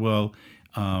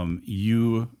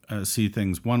you see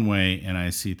things one way and I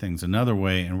see things another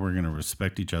way, and we're going to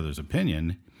respect each other's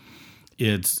opinion.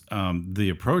 It's the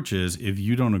approach is, if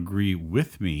you don't agree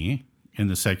with me in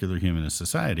the secular humanist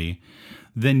society,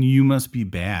 then you must be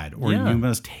bad, or you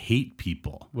must hate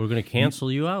people. We're going to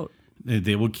cancel you out.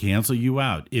 They will cancel you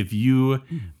out. If you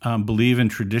believe in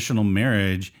traditional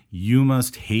marriage, you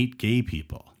must hate gay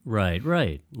people. Right.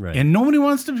 And nobody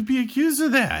wants to be accused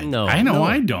of that. No, I know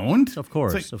I don't. Of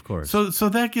course. So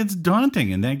that gets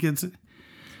daunting, and that gets...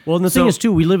 Well, and the thing is,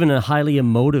 too, we live in a highly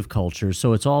emotive culture,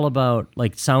 so it's all about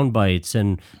like sound bites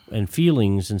and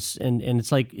feelings, and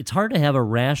it's like it's hard to have a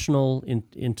rational,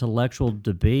 intellectual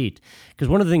debate. Because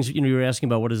one of the things, you were asking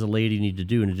about, what does a laity need to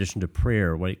do in addition to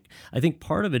prayer? I think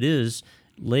part of it is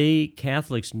lay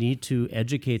Catholics need to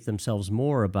educate themselves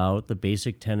more about the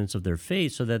basic tenets of their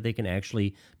faith so that they can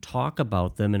actually talk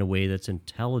about them in a way that's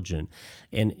intelligent.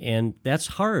 And that's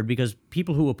hard because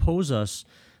people who oppose us,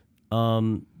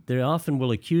 they often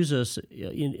will accuse us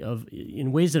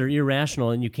in ways that are irrational,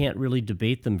 and you can't really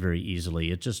debate them very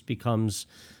easily. It just becomes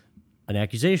an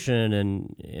accusation,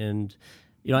 and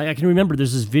I can remember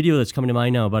there's this video that's coming to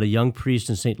mind now about a young priest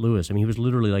in St. Louis. I mean, he was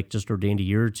literally like just ordained a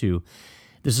year or two.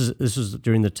 This was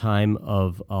during the time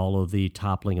of all of the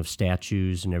toppling of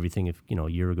statues and everything, a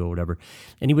year ago or whatever,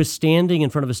 and he was standing in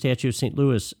front of a statue of St.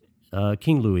 Louis,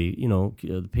 King Louis,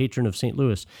 the patron of St.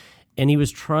 Louis. And he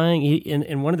was trying,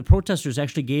 and one of the protesters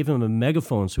actually gave him a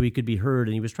megaphone so he could be heard,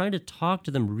 and he was trying to talk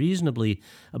to them reasonably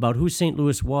about who St.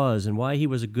 Louis was and why he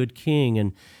was a good king,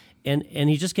 and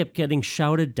he just kept getting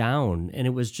shouted down, and it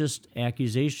was just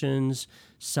accusations,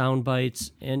 sound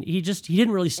bites, and he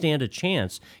didn't really stand a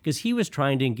chance because he was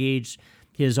trying to engage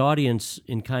his audience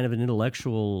in kind of an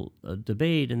intellectual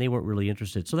debate, and they weren't really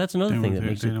interested. So that's another thing that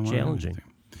makes it challenging.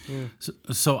 Yeah.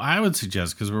 So I would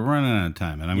suggest, because we're running out of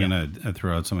time, and I'm going to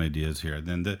throw out some ideas here.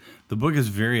 Then the book is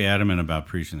very adamant about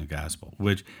preaching the gospel,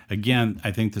 which, again,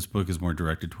 I think this book is more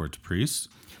directed towards priests.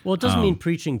 Well, it doesn't mean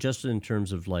preaching just in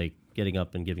terms of like getting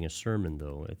up and giving a sermon,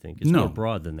 though. I think it's more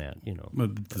broad than that.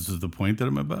 But this is the point that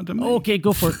I'm about to make. Okay,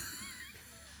 go for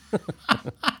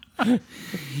it.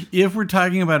 If we're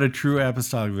talking about a true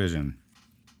apostolic vision,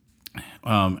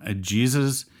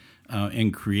 Jesus,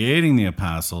 in creating the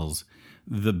apostles,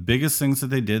 the biggest things that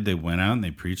they did, they went out and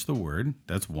they preached the word.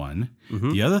 That's one.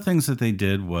 Mm-hmm. The other things that they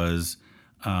did were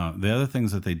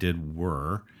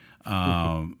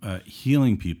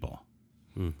healing people.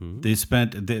 Mm-hmm. They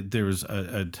spent there was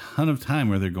a ton of time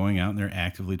where they're going out and they're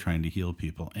actively trying to heal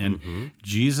people. And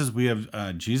Jesus, we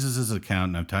have Jesus's account,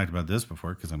 and I've talked about this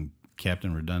before because I'm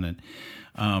Captain Redundant,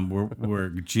 where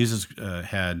Jesus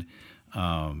had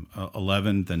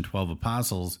 11, then 12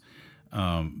 apostles.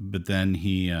 But then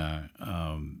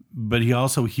but he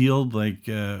also healed, like,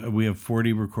 we have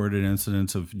 40 recorded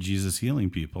incidents of Jesus healing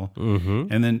people,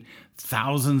 and then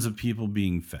thousands of people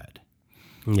being fed.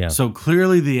 Yeah. So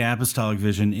clearly the apostolic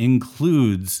vision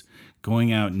includes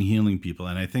going out and healing people.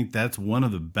 And I think that's one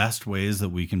of the best ways that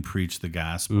we can preach the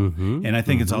gospel. And I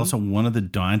think it's also one of the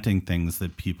daunting things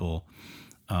that people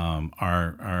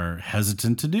are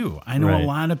hesitant to do. I know a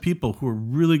lot of people who are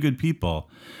really good people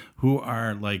who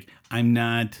are like, I'm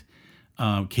not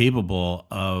capable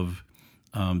of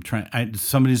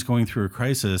somebody's going through a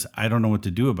crisis. I don't know what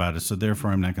to do about it, so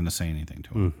therefore I'm not going to say anything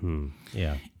to them.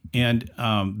 Yeah. And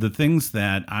the things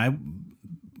that I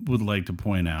would like to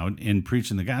point out in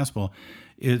preaching the gospel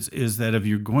is that if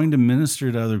you're going to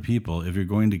minister to other people, if you're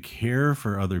going to care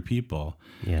for other people,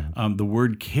 the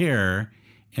word care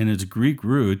in its Greek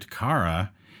root,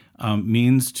 kara,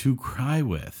 means to cry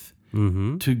with,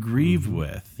 to grieve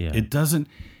with. Yeah. It doesn't...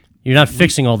 You're not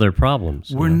fixing all their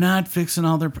problems. We're not fixing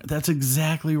all their... That's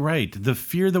exactly right. The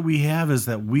fear that we have is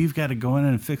that we've got to go in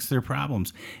and fix their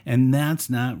problems, and that's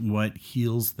not what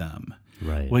heals them.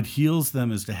 Right. What heals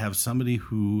them is to have somebody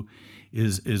who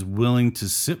is willing to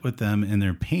sit with them in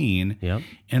their pain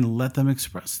and let them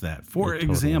express that. For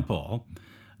example,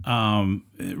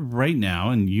 right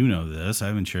now, and you know this, I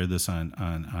haven't shared this on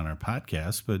our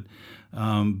podcast, but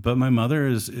my mother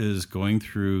is going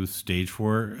through stage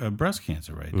 4 breast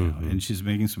cancer right now, and she's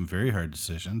making some very hard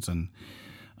decisions, and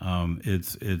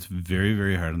it's very,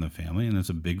 very hard on the family, and it's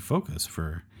a big focus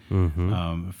for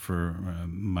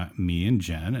me and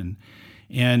Jen,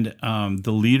 and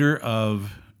the leader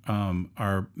of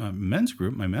our men's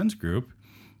group, my men's group,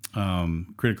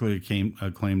 critically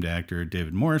acclaimed actor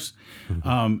David Morse,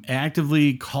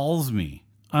 actively calls me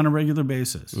on a regular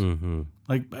basis,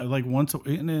 like once.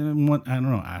 I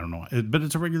don't know, but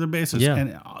it's a regular basis. Yeah.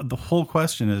 And the whole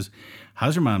question is,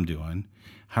 how's your mom doing?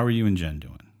 How are you and Jen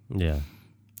doing? Yeah.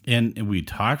 And we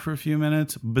talk for a few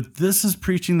minutes, but this is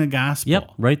preaching the gospel.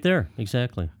 Yep, right there,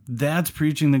 exactly. That's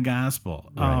preaching the gospel.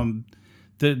 Right.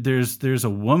 There's a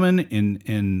woman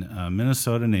in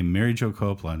Minnesota named Mary Jo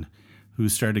Copeland who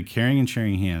started caring and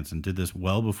sharing hands and did this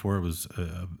well before it was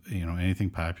anything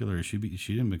popular. She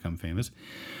didn't become famous,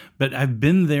 but I've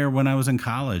been there when I was in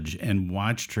college and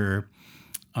watched her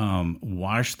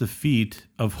wash the feet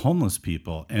of homeless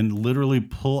people and literally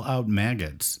pull out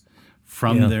maggots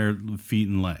from their feet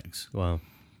and legs. Wow.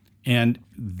 And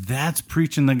that's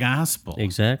preaching the gospel.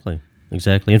 Exactly.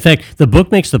 In fact, the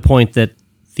book makes the point that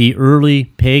the early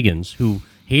pagans who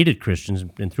hated Christians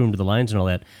and threw them to the lions and all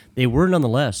that, they were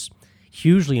nonetheless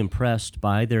hugely impressed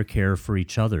by their care for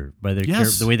each other, by their care,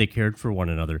 the way they cared for one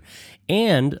another.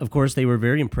 And, of course, they were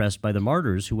very impressed by the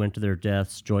martyrs who went to their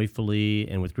deaths joyfully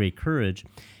and with great courage.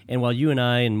 And while you and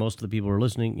I and most of the people who are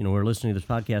listening, who are listening to this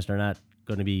podcast are not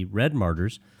going to be red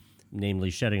martyrs, namely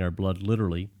shedding our blood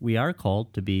literally, we are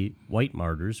called to be white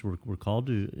martyrs. We're called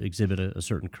to exhibit a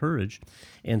certain courage.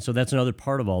 And so that's another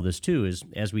part of all this, too, is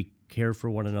as we care for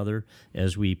one another,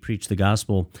 as we preach the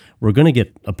gospel, we're going to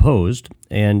get opposed.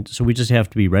 And so we just have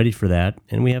to be ready for that.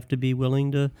 And we have to be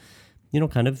willing to,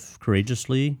 kind of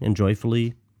courageously and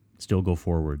joyfully still go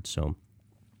forward. So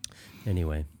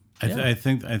anyway. I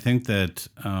think that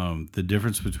the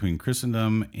difference between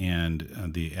Christendom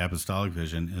and the apostolic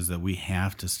vision is that we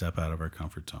have to step out of our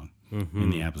comfort zone in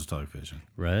the apostolic vision.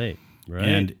 Right.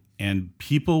 And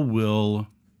people will,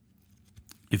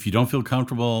 if you don't feel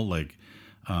comfortable, like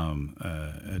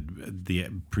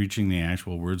preaching the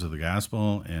actual words of the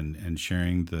gospel and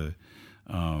sharing the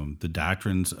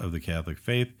doctrines of the Catholic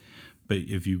faith, but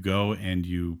if you go and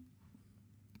you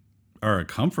are a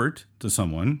comfort to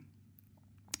someone,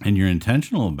 and you're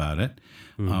intentional about it,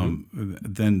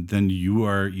 then you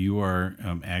are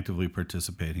actively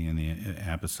participating in the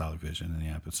apostolic vision and the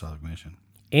apostolic mission.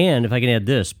 And if I can add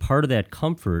this, part of that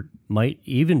comfort might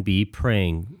even be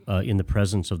praying in the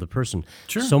presence of the person.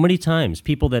 Sure. So many times,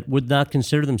 people that would not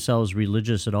consider themselves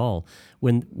religious at all,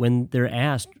 when they're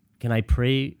asked, "Can I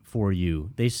pray for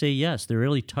you?" they say yes. They're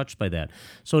really touched by that.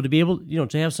 So to be able,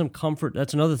 to have some comfort,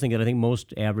 that's another thing that I think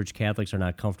most average Catholics are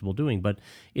not comfortable doing, but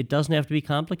it doesn't have to be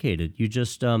complicated. You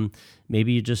just,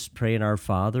 maybe you just pray an Our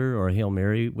Father or a Hail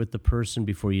Mary with the person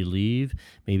before you leave.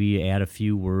 Maybe you add a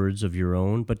few words of your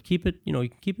own, but keep it, you can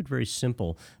keep it very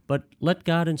simple, but let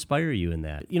God inspire you in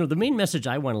that. The main message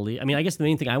I want to leave, I guess the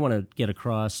main thing I want to get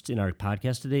across in our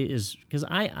podcast today is, because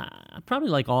I probably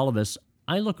like all of us,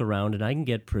 I look around and I can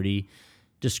get pretty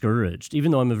discouraged.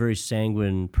 Even though I'm a very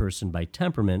sanguine person by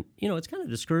temperament, it's kind of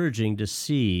discouraging to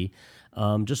see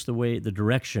just the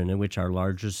direction in which our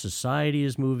larger society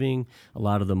is moving, a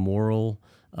lot of the moral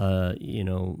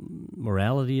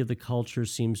morality of the culture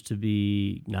seems to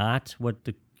be not what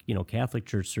the Catholic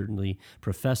Church certainly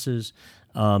professes.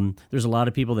 There's a lot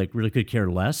of people that really could care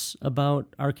less about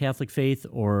our Catholic faith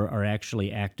or are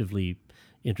actually actively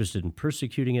interested in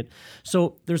persecuting it.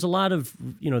 So there's a lot of,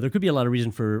 there could be a lot of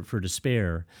reason for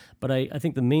despair. But I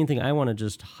think the main thing I want to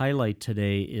just highlight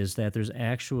today is that there's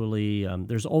actually,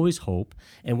 there's always hope.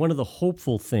 And one of the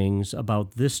hopeful things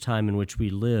about this time in which we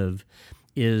live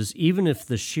is even if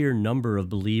the sheer number of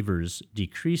believers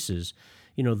decreases,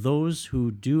 those who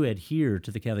do adhere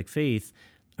to the Catholic faith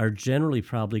are generally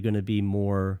probably going to be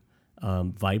more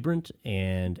vibrant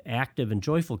and active and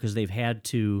joyful because they've had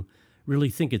to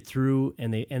really think it through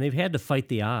and they've had to fight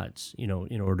the odds,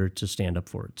 in order to stand up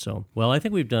for it. So, well, I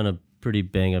think we've done a pretty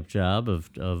bang-up job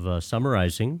of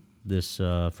summarizing this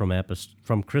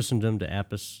from Christendom to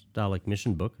Apostolic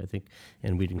Mission book, I think,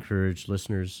 and we'd encourage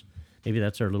listeners. Maybe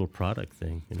that's our little product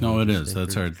thing. No, it is.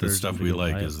 That's the stuff we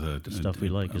like. Is the stuff we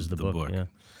like is the book. Yeah.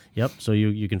 Yep. So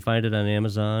you can find it on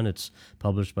Amazon. It's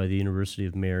published by the University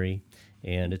of Mary,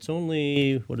 and it's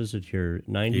only, what is it here,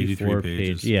 94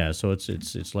 pages. Yeah. So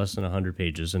it's less than 100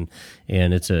 pages, and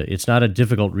it's not a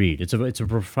difficult read. It's a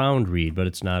profound read, but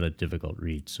it's not a difficult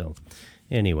read. So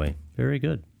anyway, very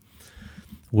good.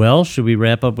 Well, should we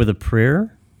wrap up with a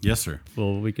prayer? Yes, sir.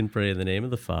 Well, we can pray in the name of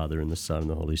the Father, and the Son, and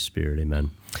the Holy Spirit. Amen.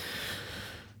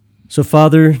 So,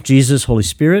 Father, Jesus, Holy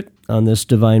Spirit, on this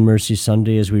Divine Mercy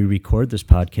Sunday as we record this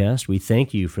podcast, we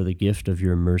thank you for the gift of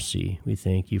your mercy. We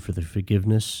thank you for the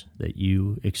forgiveness that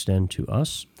you extend to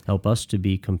us. Help us to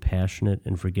be compassionate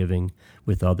and forgiving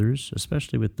with others,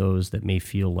 especially with those that may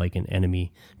feel like an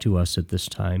enemy to us at this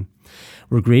time.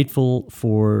 We're grateful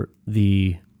for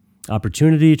the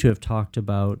opportunity to have talked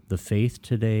about the faith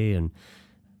today, and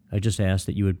I just ask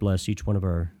that you would bless each one of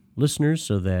our listeners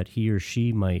so that he or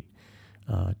she might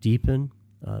deepen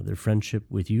their friendship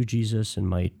with you, Jesus, and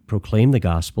might proclaim the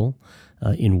gospel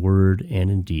in word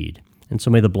and in deed. And so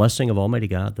may the blessing of Almighty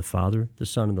God, the Father, the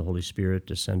Son, and the Holy Spirit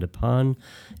descend upon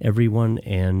everyone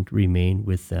and remain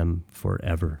with them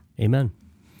forever. Amen.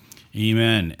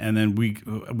 Amen. And then we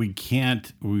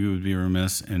would be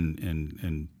remiss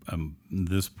in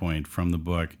this point from the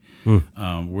book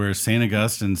where St.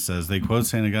 Augustine says, they quote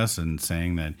St. Augustine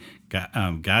saying that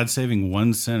God saving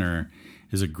one sinner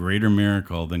is a greater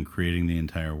miracle than creating the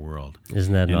entire world.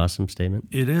 Isn't that an awesome statement?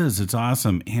 It is. It's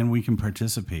awesome. And we can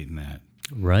participate in that.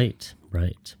 Right.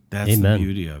 That's Amen. The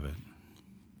beauty of it.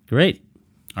 Great.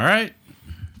 All right.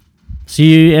 See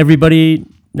you, everybody,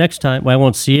 next time. Well, I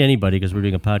won't see anybody because we're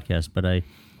doing a podcast, but I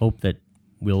hope that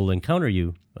we'll encounter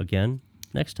you again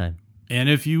next time. And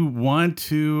if you want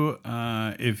to,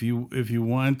 if you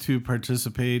want to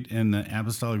participate in the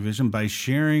Apostolic Vision by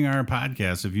sharing our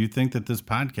podcast, if you think that this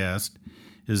podcast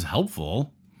is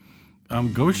helpful,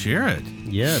 go share it.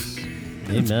 Yes.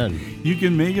 Amen. You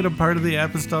can make it a part of the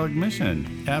Apostolic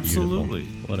Mission. Absolutely.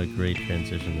 Beautiful. What a great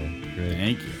transition there. Great.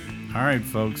 Thank you. All right,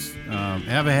 folks.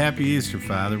 Have a happy Easter,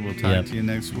 Father. We'll talk to you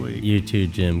next week. You too,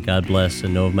 Jim. God bless,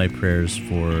 and know of my prayers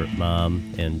for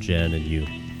Mom and Jen and you.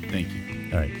 Thank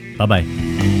you. All right.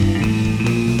 Bye-bye.